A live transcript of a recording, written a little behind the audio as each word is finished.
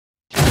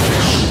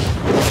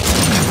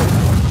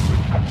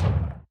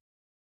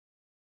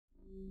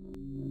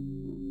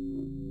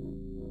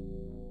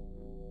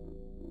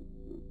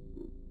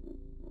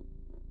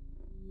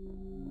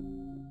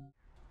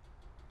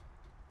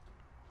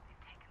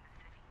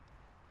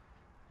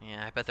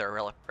Yeah, I bet there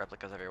are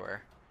replicas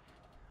everywhere.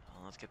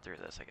 Well, let's get through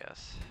this, I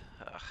guess.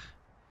 Ugh.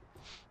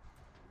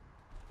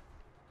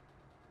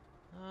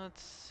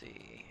 Let's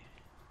see.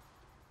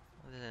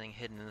 There's anything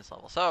hidden in this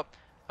level. So,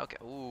 okay.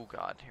 Ooh,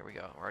 God. Here we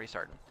go. We're already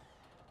starting.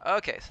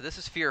 Okay, so this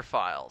is F.E.A.R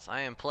Files.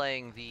 I am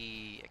playing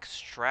the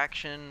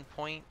extraction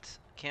point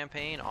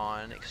campaign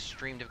on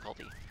extreme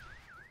difficulty.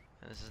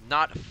 And this is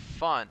not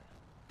fun.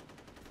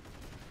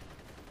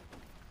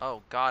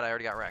 Oh, God, I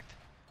already got wrecked.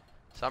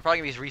 So I'm probably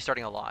going to be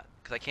restarting a lot,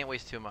 because I can't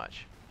waste too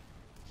much.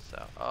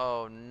 So,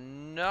 oh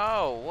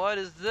no, what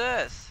is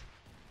this?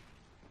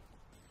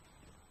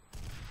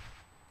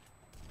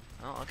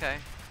 Oh, okay.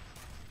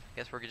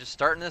 Guess we're just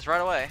starting this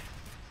right away.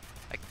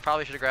 I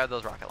probably should have grabbed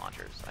those rocket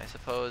launchers. I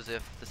suppose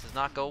if this does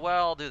not go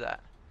well, I'll do that.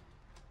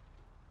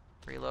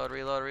 Reload,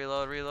 reload,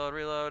 reload, reload,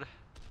 reload.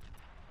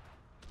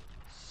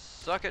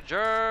 Suck it,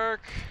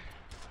 jerk!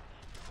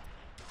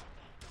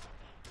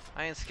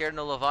 I ain't scared of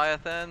no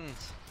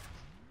leviathans.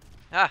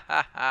 Ha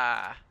ha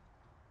ha!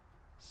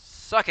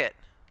 Suck it!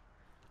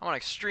 I'm on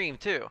extreme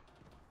too.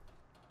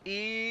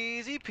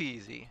 Easy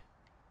peasy.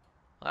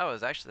 Well,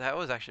 that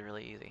was actually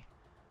really easy.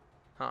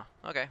 Huh.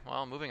 Okay.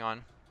 Well, moving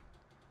on.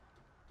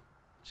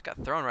 Just got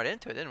thrown right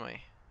into it, didn't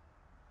we?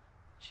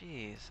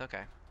 Jeez.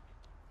 Okay.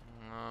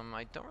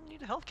 I don't really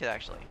need a health kit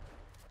actually.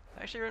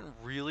 It actually went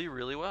really,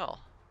 really well.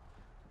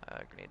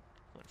 Grenade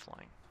went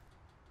flying.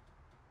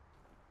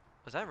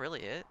 Was that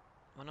really it?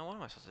 Well, no. What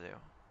am I supposed to do?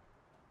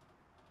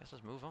 Guess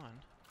let's move on.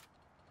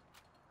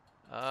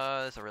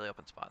 This is a really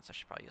open spot, so I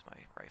should probably use my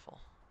rifle.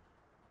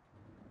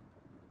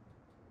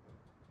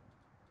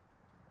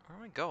 Where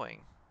am I going?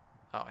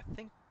 Oh, I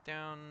think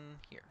down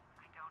here.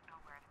 I don't know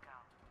where to go.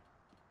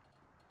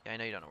 Yeah, I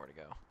know you don't know where to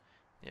go.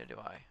 Neither do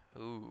I.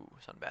 Ooh,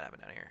 something bad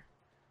happened down here.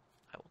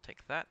 I will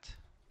take that.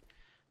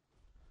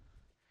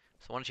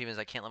 So one achievement is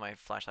I can't let my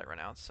flashlight run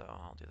out, so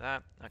I'll do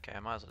that. Okay, I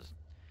might as well just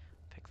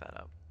pick that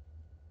up.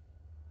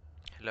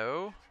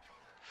 Hello?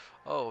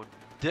 Oh,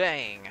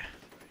 dang.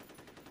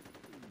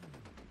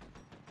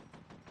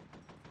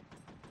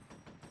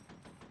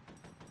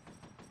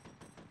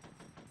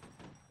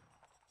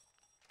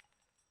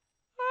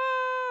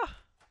 Ah!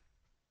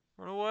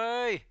 Run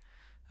away!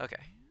 Okay,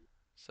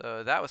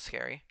 so that was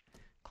scary.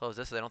 Close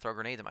this so they don't throw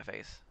grenades in my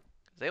face.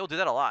 They will do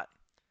that a lot.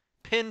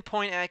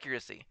 Pinpoint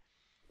accuracy.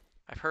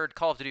 I've heard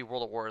Call of Duty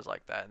World at War is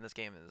like that, and this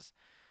game is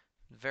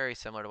very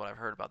similar to what I've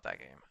heard about that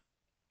game.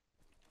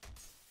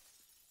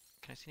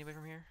 Can I see anybody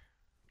from here?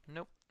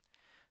 Nope.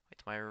 Wait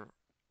till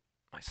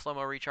my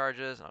slow-mo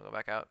recharges, and I'll go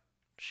back out,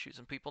 shoot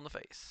some people in the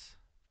face.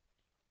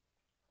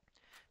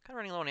 Kind of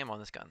running low on ammo on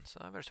this gun, so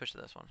I better switch to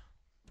this one.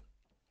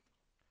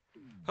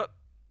 Hup.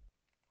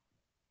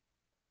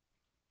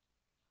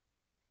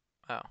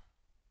 Oh.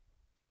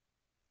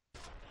 I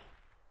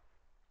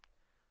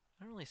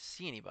don't really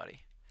see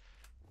anybody.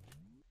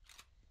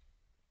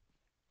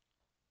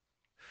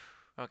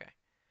 Okay.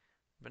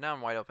 But now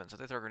I'm wide open, so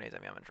if they throw grenades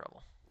at me, I'm in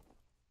trouble.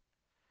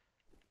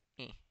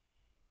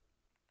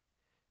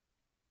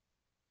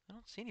 I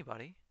don't see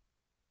anybody.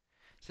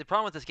 See, the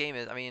problem with this game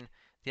is, I mean,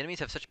 the enemies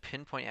have such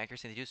pinpoint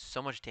accuracy, and they do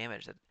so much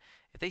damage that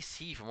if they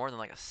see you for more than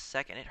like a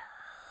second, it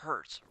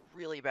hurts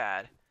really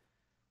bad.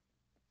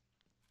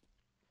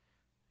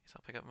 So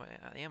I'll pick up my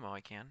ammo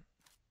I can.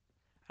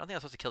 I don't think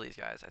I'm supposed to kill these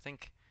guys. I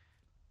think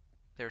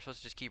they were supposed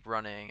to just keep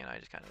running, and I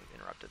just kind of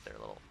interrupted their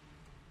little...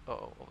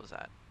 Uh-oh, what was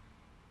that?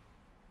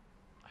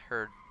 I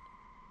heard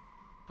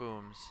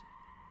booms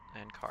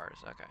and cars.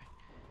 Okay.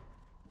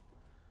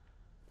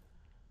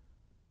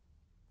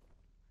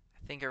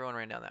 I think everyone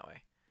ran down that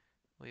way.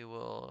 We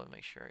will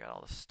make sure I got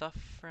all the stuff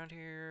around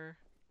here.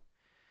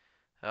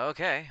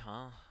 Okay,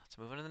 well, let's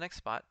move on to the next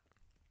spot.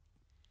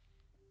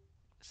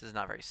 This is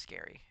not very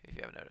scary, if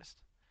you haven't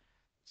noticed.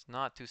 It's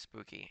not too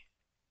spooky.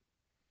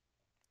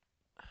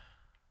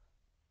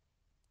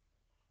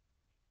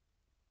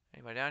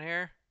 Anybody down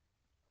here?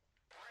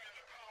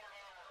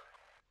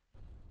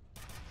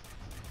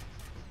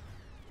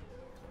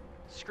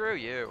 Screw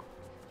you.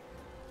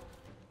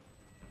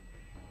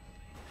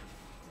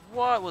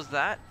 What was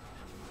that?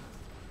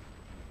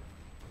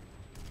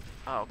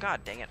 Oh, god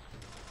dang it.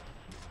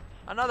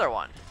 Another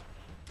one.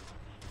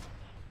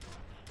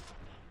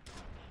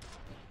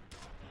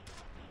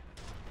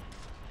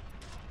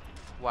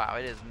 Wow,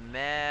 it is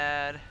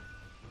mad.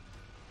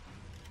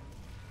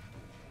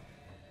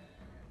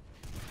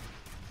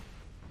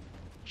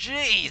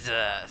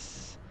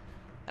 Jesus!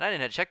 And I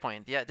didn't hit a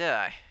checkpoint yet, did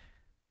I?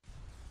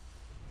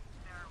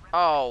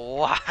 Oh,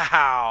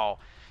 wow!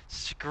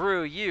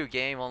 Screw you,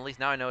 game. Well, at least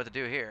now I know what to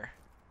do here.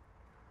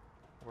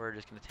 We're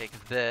just going to take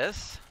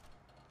this.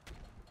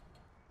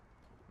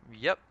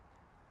 Yep.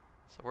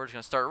 So we're just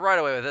going to start right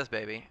away with this,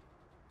 baby.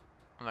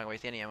 I'm not going to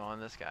waste any ammo on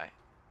this guy.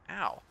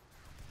 Ow.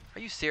 Are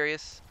you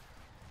serious?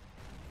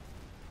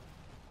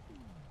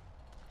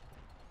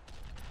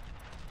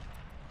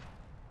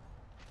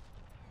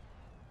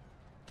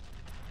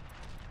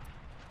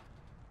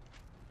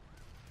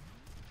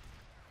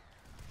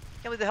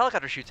 Can't believe the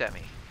helicopter shoots at me.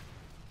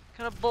 What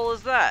kind of bull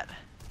is that?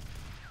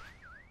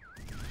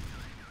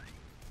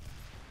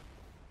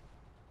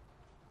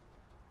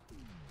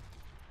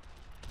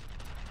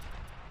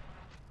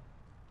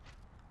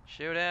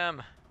 Shoot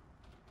him!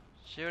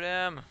 Shoot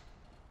him!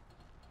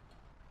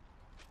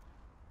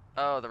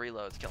 Oh, the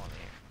reload's killing me.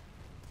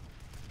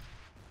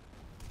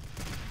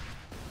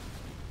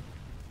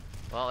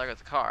 Well, there goes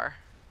the car.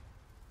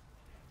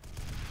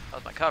 That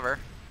was my cover.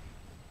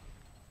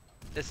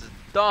 This is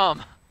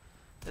dumb.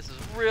 This is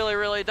really,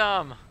 really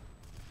dumb.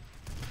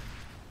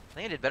 I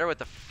think I did better with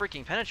the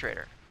freaking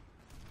penetrator.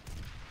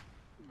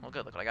 Well,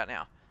 good. Look what I got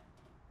now.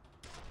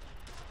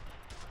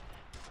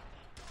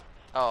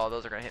 Oh,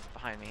 those are going to hit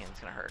behind me and it's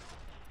going to hurt.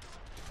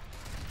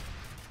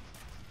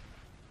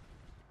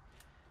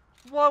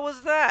 What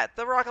was that?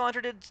 The rocket launcher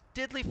did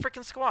diddly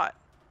freaking squat.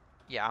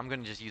 Yeah, I'm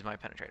going to just use my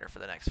penetrator for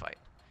the next fight.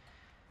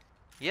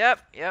 Yep.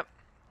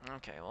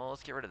 Okay, well,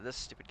 let's get rid of this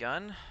stupid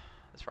gun.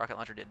 This rocket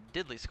launcher did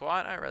diddly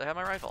squat. I'd rather have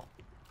my rifle.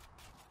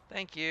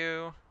 Thank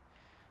you.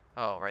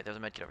 Oh, right, there's a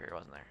medkit over here,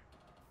 wasn't there?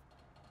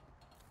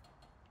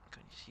 I'm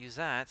going to just use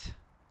that.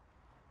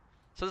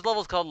 So this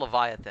level is called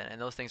Leviathan, and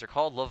those things are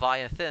called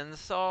Leviathans,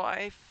 so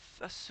I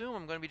assume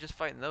I'm going to be just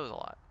fighting those a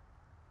lot.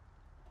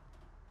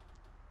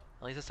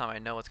 At least this time I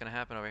know what's going to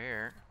happen over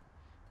here.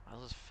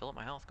 I'll just fill up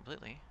my health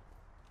completely.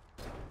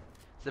 So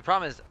the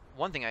problem is,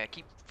 one thing, I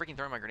keep freaking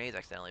throwing my grenades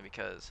accidentally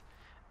because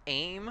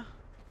aim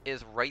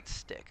is right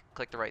stick.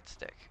 Click the right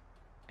stick.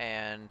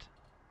 And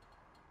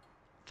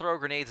throw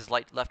grenades is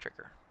left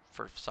trigger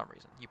for some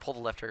reason. You pull the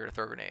left trigger to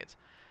throw grenades.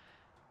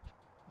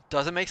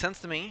 Doesn't make sense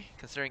to me,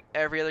 considering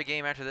every other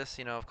game after this,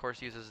 you know, of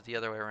course uses the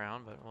other way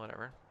around, but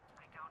whatever.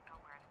 I don't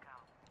know where to go.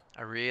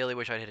 I really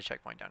wish I'd hit a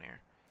checkpoint down here.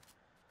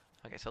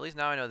 Okay, so at least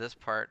now I know this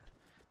part.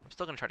 I'm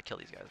still going to try to kill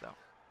these guys, though.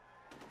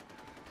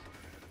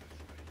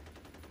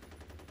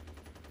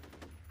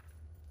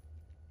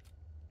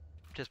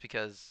 Just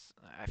because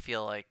I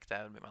feel like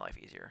that would make my life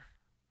easier.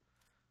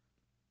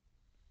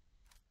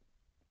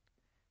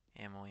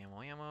 Ammo.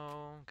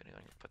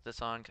 Gonna put this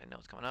on because I know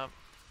it's coming up.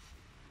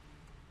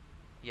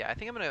 Yeah, I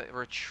think I'm gonna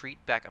retreat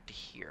back up to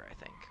here, I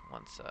think,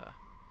 once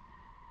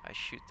I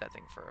shoot that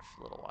thing for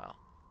a little while.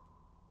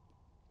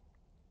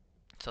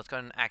 So let's go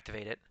ahead and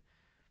activate it.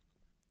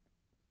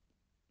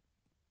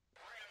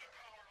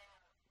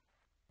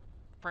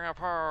 Bring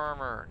up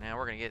armor. Now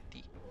we're gonna get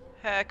the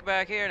heck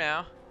back here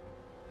now.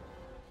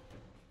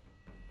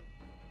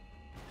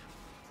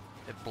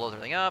 It blows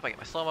everything up. I get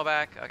my slow-mo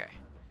back. Okay.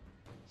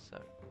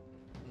 So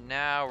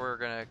now we're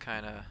gonna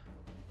kind of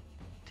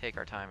take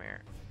our time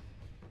here.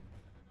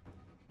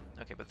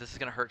 Okay, but this is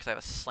gonna hurt because I have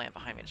a slant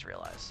behind me. I just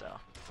realized. So.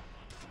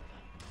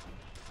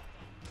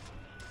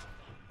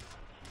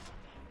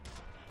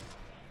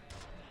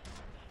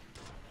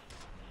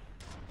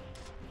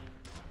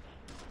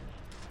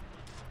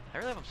 I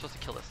really know if I'm supposed to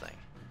kill this thing.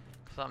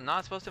 Because I'm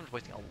not supposed to. I'm just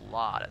wasting a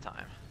lot of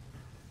time.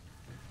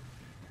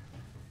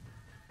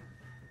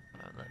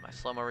 Let my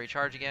slow-mo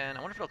recharge again.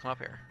 I wonder if it'll come up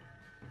here.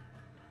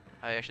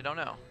 I actually don't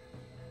know.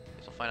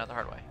 Guess we'll find out the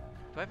hard way.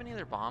 Do I have any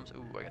other bombs?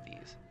 Ooh, I got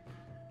these.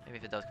 Maybe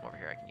if it does come over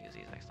here, I can use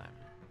these next time.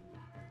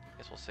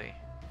 Guess we'll see.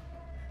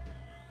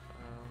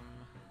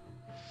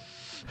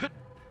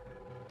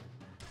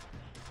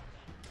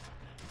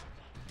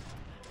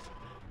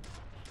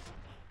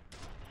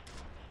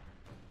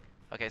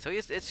 Okay, so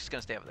it's just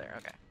gonna stay over there.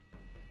 Okay,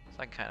 so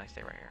I can kind of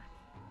stay right here.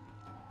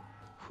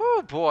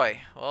 Whew, boy.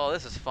 Well,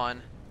 this is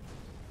fun.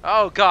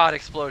 Oh God,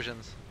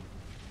 explosions.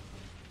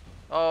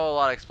 Oh, a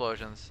lot of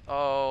explosions.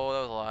 Oh,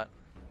 that was a lot.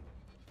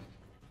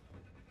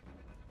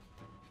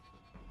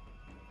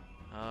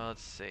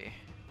 Let's see.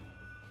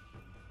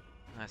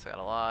 I still got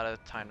a lot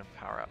of time to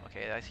power up.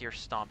 Okay, I hear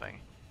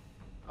stomping.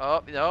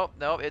 Oh,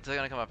 nope, it's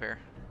gonna come up here.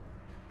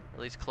 Or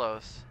at least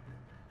close.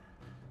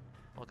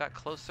 Well, it got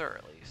closer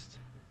at least.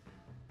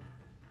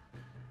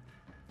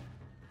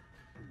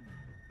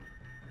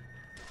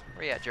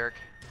 Where you at, jerk?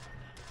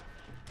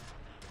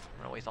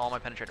 I'm gonna waste all my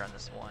penetrator on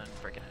this one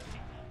freaking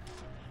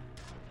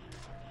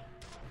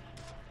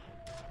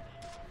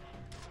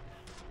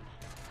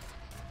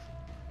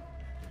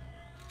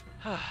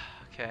enemy.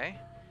 Okay.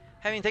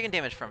 Haven't taken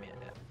damage from you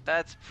yet.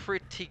 That's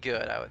pretty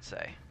good, I would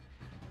say.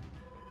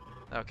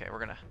 Okay, we're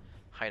gonna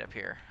hide up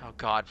here. Oh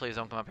God, please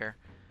don't come up here.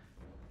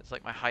 It's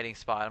like my hiding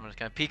spot. I'm just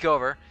gonna peek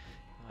over.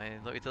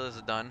 Wait till this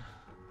is done.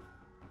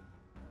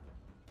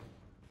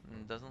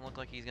 Doesn't look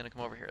like he's gonna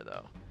come over here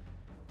though,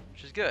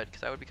 which is good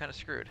because I would be kind of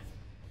screwed.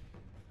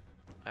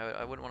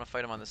 I wouldn't want to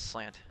fight him on this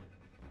slant.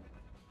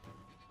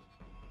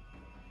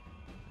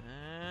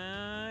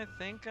 I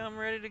think I'm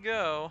ready to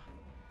go.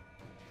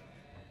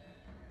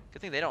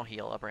 Good thing they don't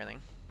heal up or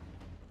anything.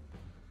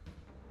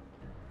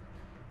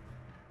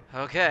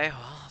 Okay,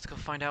 well, let's go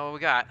find out what we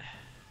got.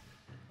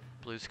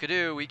 Blue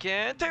Skidoo, we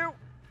can do!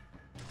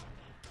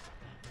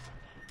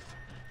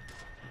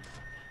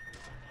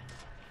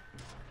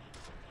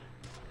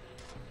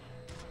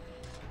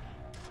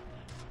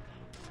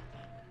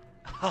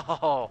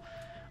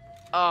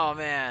 Oh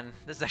man,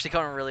 this is actually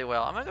going really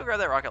well. I'm gonna go grab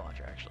that rocket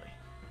launcher actually.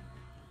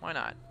 Why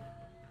not?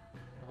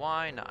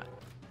 Why not?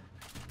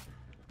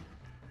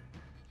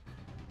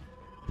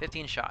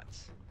 15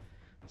 shots.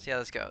 Let's see how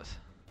this goes.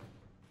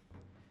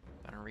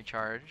 Gonna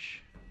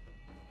recharge.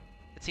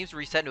 it seems to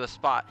reset into a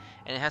spot,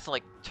 and it has to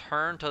like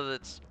turn to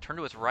its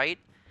right,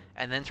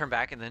 and then turn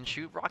back, and then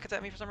shoot rockets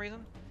at me for some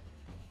reason.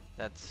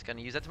 That's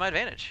gonna use that to my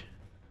advantage.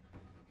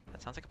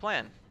 That sounds like a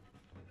plan.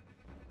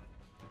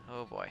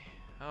 Oh boy.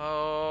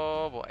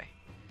 Oh boy.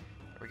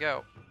 Here we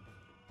go.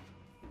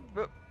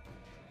 Boop.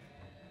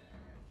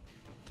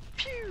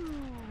 Pew!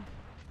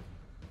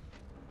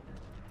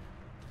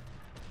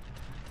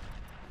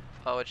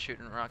 Oh, it's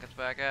shooting rockets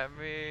back at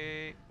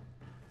me.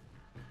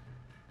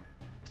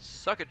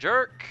 Suck it,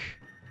 jerk!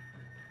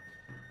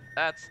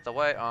 That's the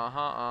way.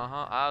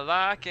 I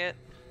like it.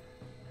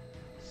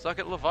 Suck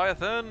it,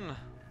 Leviathan!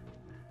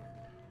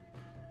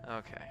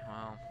 Okay,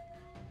 well.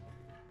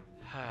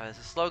 This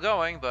is slow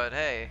going, but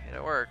hey,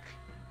 it'll work.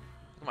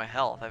 Look at my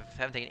health. I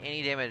haven't taken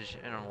any damage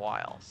in a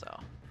while, so.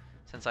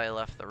 Since I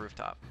left the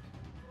rooftop.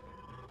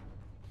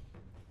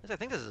 I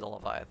think this is a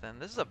Leviathan.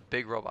 This is a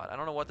big robot. I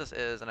don't know what this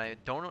is, and I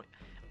don't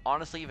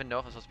honestly even know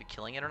if I'm supposed to be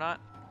killing it or not.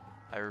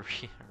 I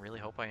really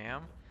hope I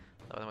am.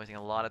 I'm wasting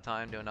a lot of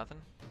time doing nothing.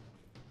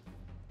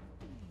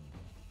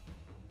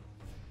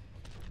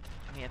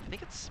 I mean, I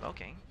think it's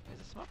smoking. Is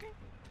it smoking?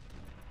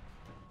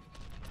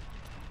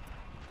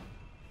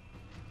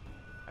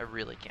 I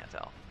really can't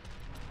tell.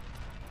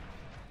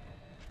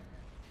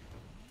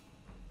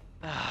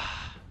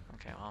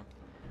 Okay, well.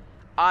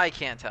 I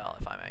can't tell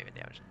if I'm even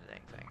damaging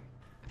anything.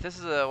 If this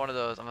is one of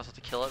those I'm not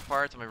supposed to kill it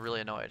parts, I'm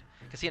really annoyed.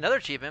 Because see, another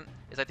achievement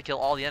is I have to kill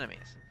all the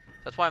enemies.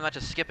 That's why I'm not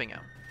just skipping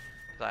him.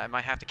 Because I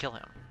might have to kill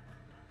him.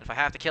 If I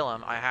have to kill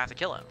him, I have to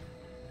kill him.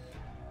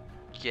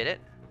 Get it?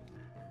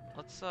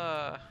 Let's,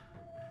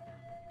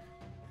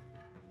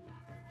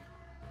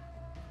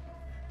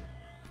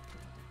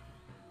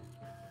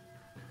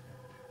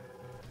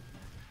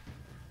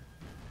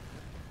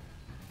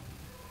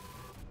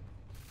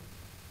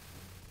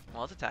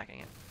 Well, it's attacking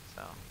it,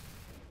 so.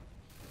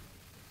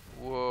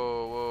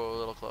 Whoa, a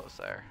little close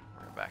there.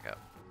 We're gonna back up.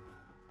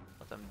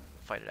 Let them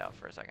fight it out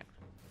for a second.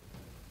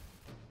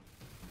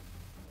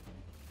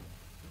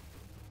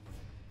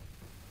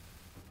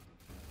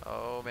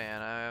 Oh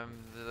man,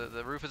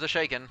 the roof is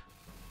a-shaking.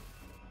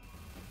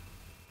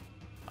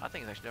 I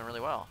think it's actually doing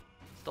really well.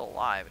 It's still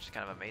alive, which is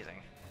kind of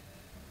amazing.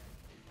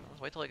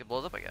 Let's wait till it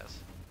blows up, I guess.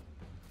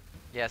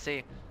 Yeah,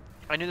 see,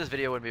 I knew this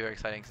video wouldn't be very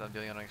exciting because I'm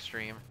doing it on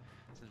extreme.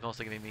 It's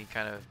mostly gonna be me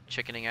kind of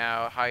chickening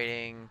out,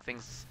 hiding,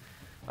 things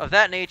of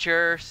that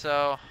nature,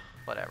 so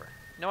whatever.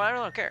 You know what, I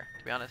really don't care,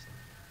 to be honest.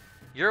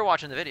 You're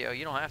watching the video,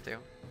 you don't have to. I'm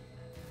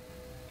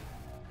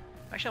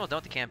actually almost done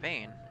with the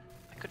campaign.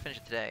 I could finish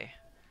it today.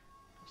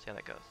 See how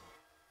that goes.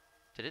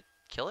 Did it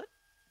kill it?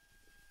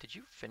 Did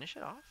you finish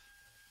it off?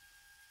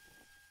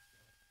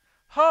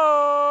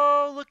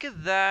 Oh, look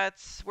at that.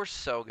 We're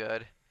so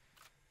good.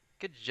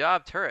 Good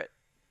job, turret.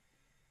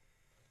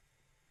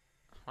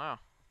 Wow.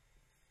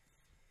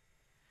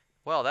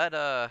 Well, that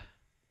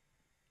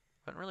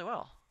went really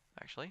well,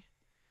 actually.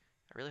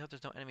 I really hope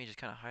there's no enemy just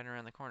kind of hiding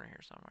around the corner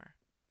here somewhere.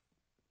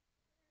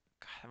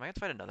 God, am I gonna have to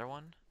fight another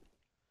one?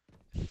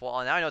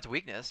 Well, now I know it's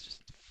weakness.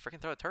 Just freaking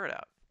throw a turret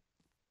out.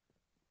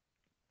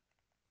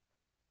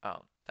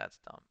 Oh, that's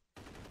dumb.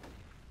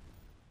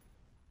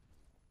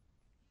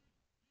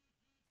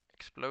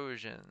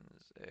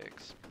 Explosions.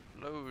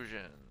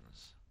 Explosions.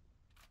 Is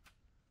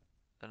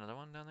there another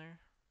one down there?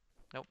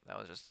 Nope, that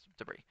was just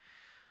debris.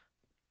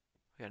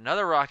 We got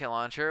another rocket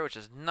launcher, which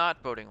is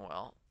not boding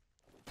well.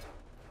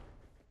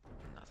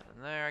 Nothing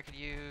in there I could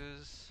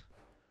use.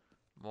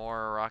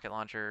 More rocket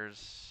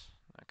launchers.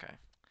 Okay.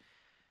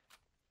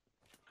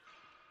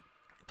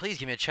 Please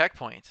give me a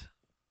checkpoint.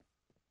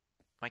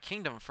 My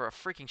kingdom for a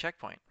freaking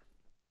checkpoint.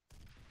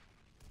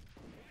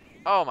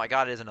 Oh my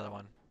god, it is another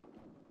one.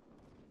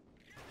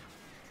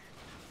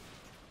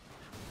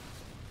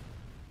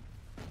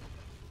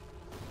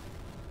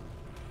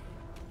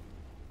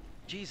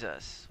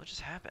 Jesus, what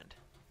just happened?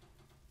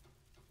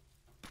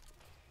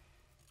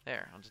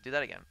 There, I'll just do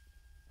that again.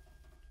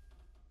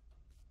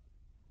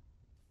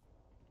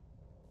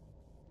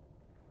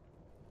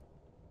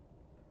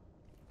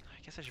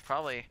 I guess I should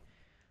probably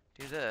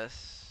do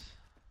this.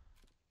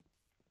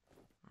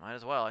 Might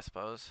as well, I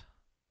suppose. Is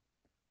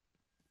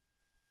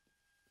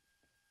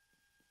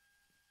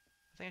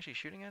this thing actually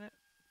shooting at it?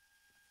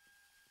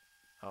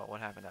 Oh, what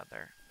happened out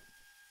there?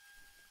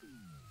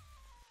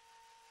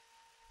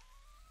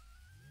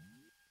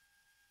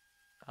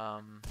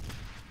 I'm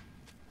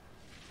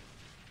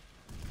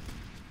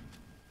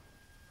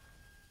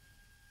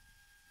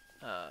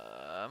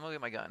gonna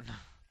get my gun.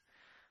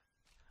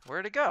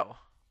 Where'd it go?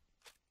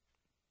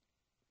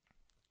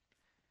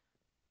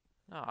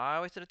 No, I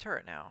wasted a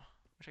turret now.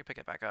 Wish I could pick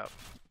it back up.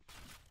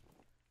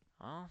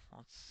 Well,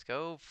 let's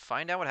go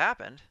find out what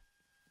happened.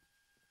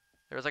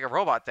 There was like a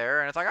robot there,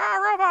 and it's like, ah,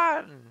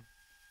 robot! And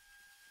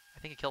I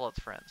think it killed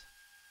its friends.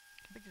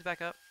 Can I pick these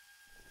back up?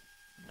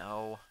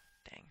 No.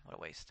 Dang, what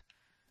a waste.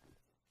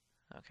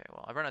 Okay,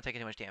 well, I better not take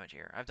too much damage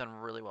here. I've done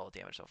really well with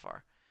damage so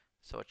far.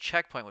 So a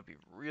checkpoint would be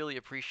really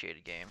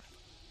appreciated, game.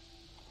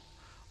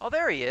 Oh,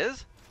 there he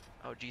is!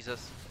 Oh,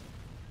 Jesus.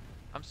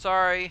 I'm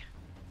sorry.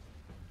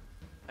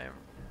 I am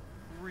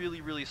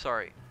really, really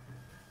sorry.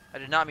 I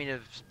did not mean to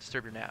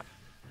disturb your nap.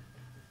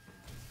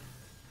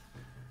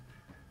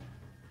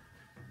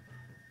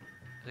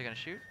 Is it gonna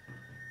shoot?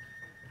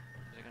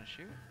 Is it gonna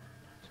shoot?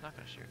 It's not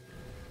gonna shoot.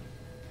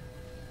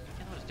 I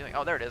can't know what it's doing.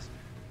 Oh, there it is.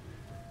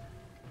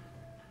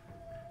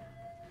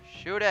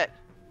 Shoot it!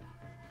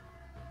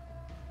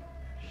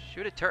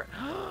 Shoot it, turret.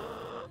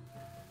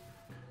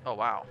 Oh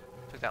wow.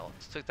 Took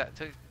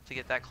to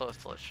get that close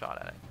till it shot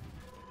at it.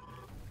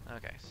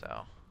 Okay,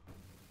 so.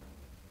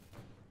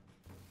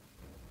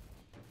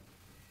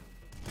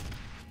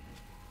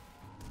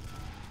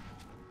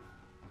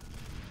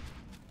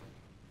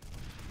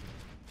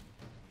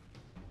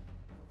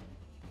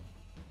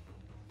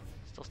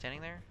 Still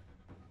standing there?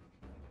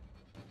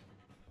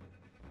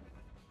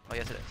 Oh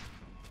yes it is.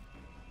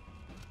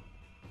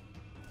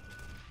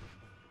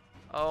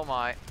 Oh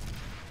my.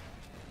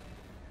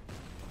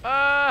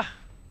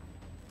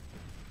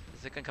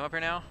 Is it gonna come up here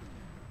now?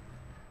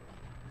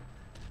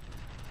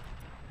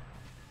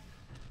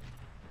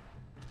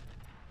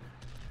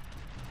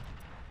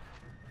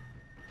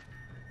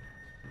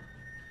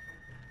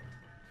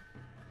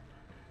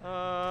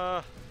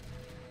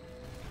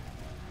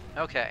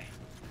 Okay.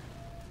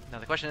 Now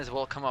the question is,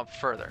 will it come up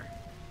further?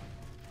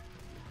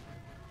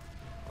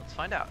 Let's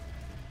find out.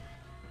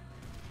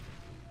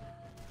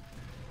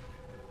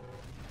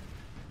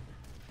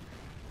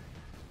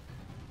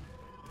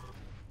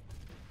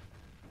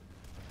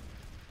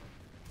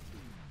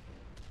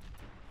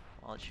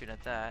 Well, let's shoot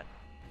at that.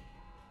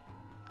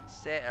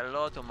 Say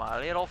hello to my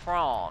little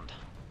friend.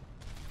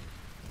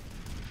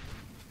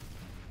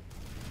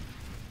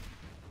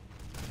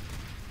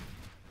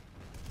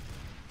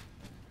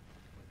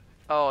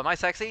 Oh, am I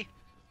sexy?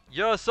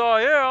 Yes,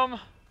 I am!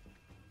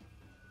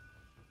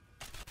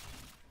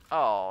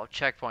 Oh,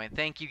 checkpoint.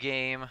 Thank you,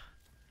 game.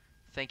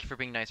 Thank you for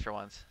being nice for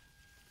once.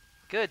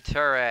 Good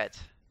turret.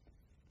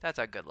 That's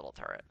a good little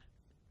turret.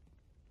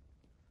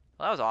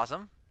 Well, that was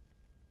awesome.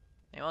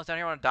 Anyone else down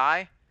here want to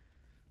die?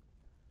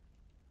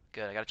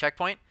 Good, I got a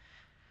checkpoint.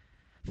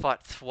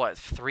 Fought, what,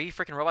 3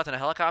 freaking robots in a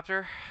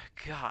helicopter?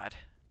 God.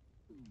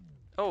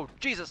 Oh,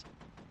 Jesus!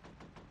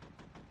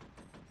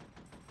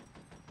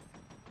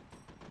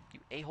 You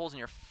a-holes in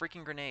your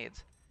freaking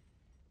grenades.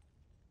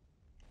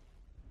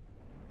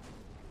 Do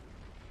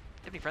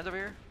you have any friends over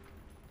here?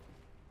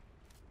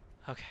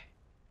 Okay.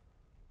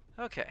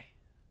 Okay.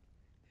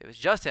 It was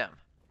just him.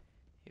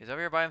 He was over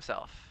here by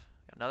himself.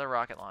 Got another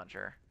rocket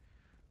launcher.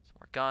 Some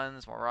more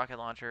guns, more rocket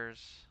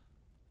launchers.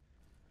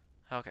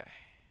 Okay.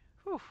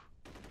 Whew.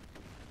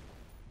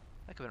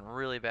 That could have been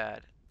really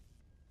bad.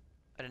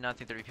 I did not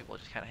think there'd be people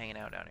just kind of hanging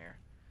out down here.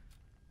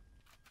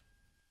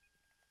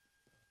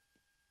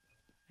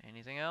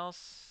 Anything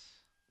else?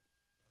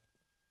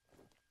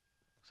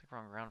 Looks like we're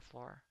on ground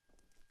floor.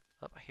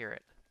 Oh, I hear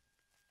it.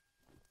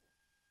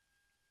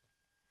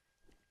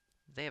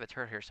 They have a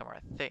turret here somewhere,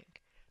 I think.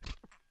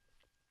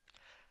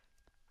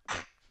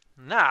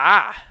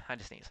 Nah! I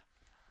just sneeze.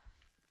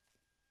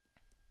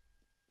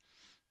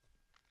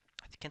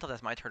 I can't tell if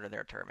that's my turret or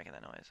their turret making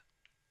that noise.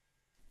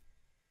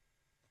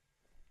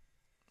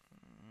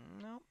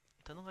 Nope.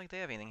 Doesn't look like they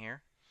have anything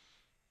here.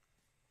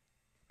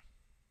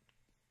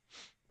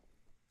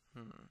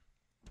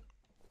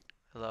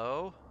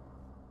 Hello?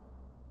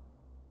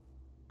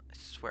 I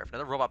swear, if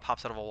another robot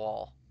pops out of a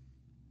wall.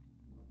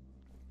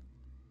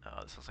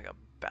 Oh, this looks like a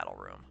battle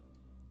room.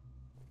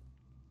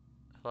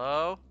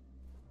 Hello?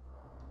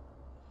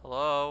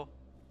 Hello?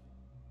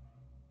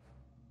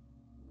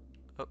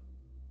 Oh.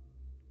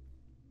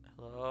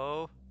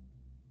 Hello?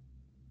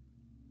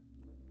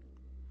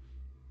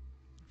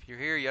 If you're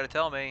here, you gotta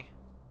tell me.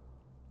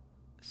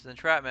 This is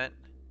entrapment.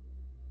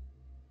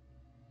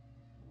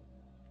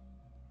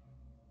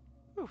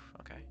 Whew,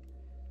 okay.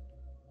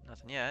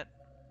 Nothing yet.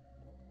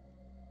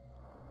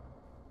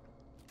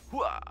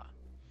 Hooah!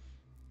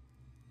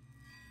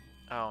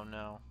 Oh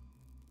no.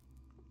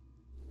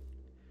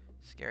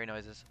 Scary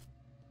noises.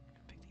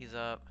 Pick these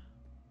up.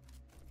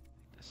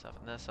 Pick this up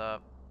and this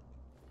up.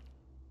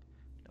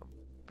 No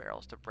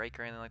barrels to break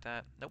or anything like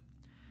that. Nope.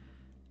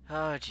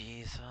 Oh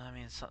jeez. Well, I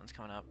mean, something's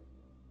coming up.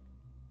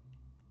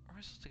 Where am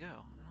I supposed to go?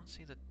 I don't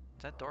see the...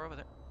 Is that door over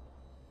there?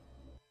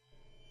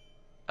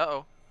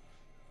 Uh-oh.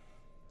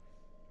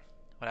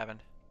 What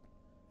happened?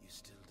 You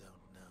still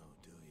don't know,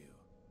 do you?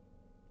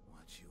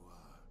 What you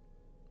are.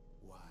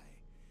 Why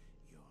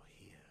you're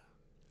here.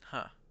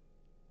 Huh.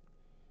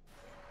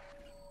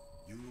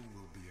 You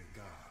will be a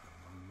god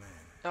among men.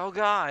 Oh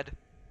god!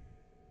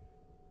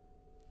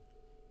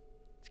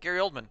 Scary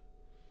Oldman.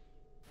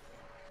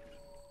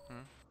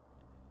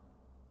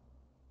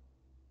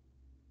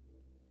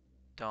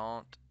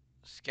 Don't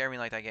scare me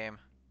like that game.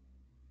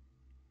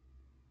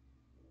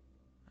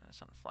 There's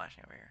something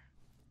flashing over here.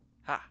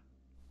 Ha!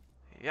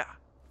 Yeah!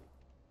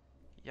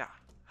 Yeah!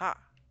 Ha!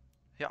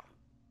 Yeah!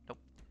 Nope.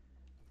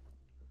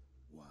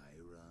 Why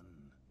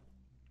run?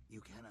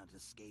 You cannot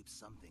escape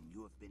something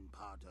you have been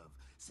part of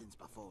since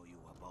before you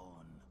were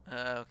born.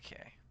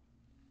 Okay.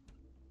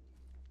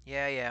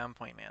 Yeah, I'm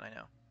Point Man, I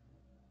know.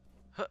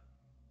 Huh.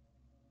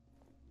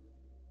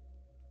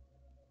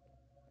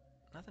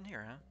 Nothing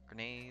here, huh?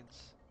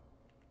 Grenades.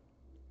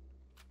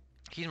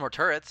 He's more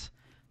turrets.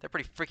 They're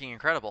pretty freaking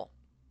incredible.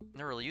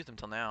 Never really used them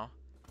till now.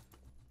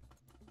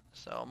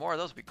 So more of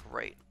those would be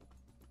great.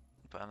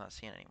 But I'm not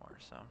seeing anymore,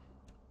 so.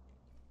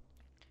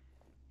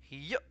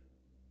 Yup.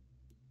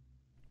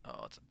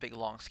 Oh, it's a big,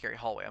 long, scary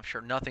hallway. I'm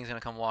sure nothing's gonna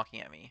come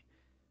walking at me.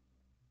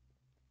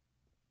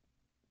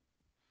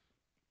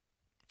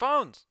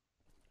 Phones!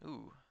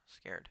 Ooh,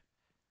 scared.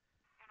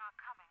 You're not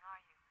coming, are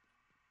you?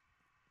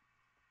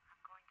 I'm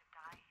going to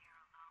die here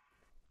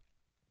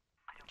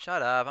alone.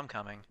 Shut up, I'm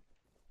coming.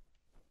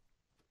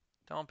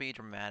 Don't be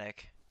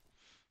dramatic.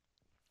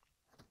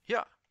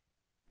 Yeah.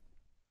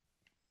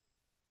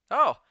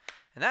 Oh,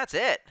 and that's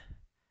it.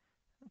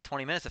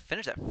 20 minutes to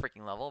finish that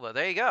freaking level, but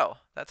there you go.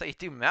 That's how you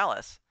do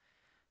Malice.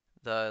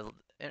 The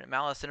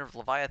Malice Inner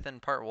Leviathan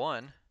Part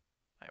 1.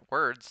 My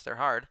words, they're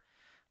hard.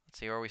 Let's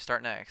see where we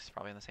start next.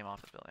 Probably in the same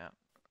office building.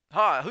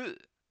 Ha!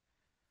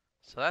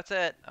 So that's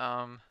it.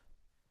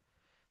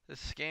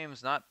 This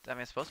game's not, I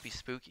mean, it's supposed to be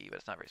spooky, but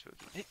it's not very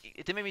spooky.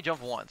 It did make me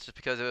jump once, just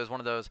because it was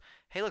one of those,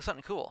 hey, look,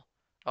 something cool.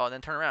 Oh, and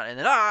then turn around, and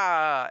then,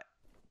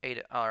 ate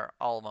it, or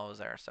almost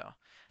there, so.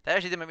 That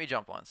actually did make me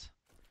jump once.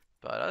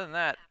 But other than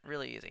that,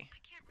 really easy.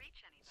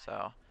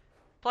 So,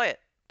 play it.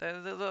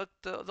 The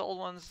old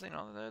ones, you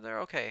know,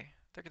 they're okay.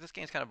 This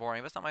game's kind of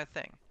boring, but it's not my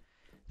thing.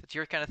 If it's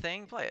your kind of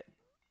thing, play it.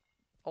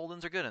 Old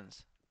ones are good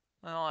ones.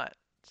 And all that,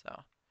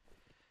 so.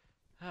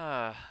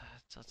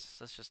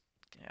 Let's just,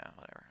 yeah,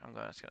 whatever. I'm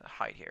just gonna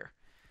hide here.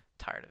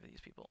 Tired of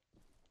these people.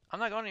 I'm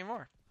not going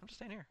anymore. I'm just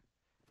staying here.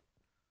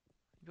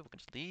 You people can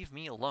just leave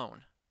me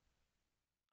alone.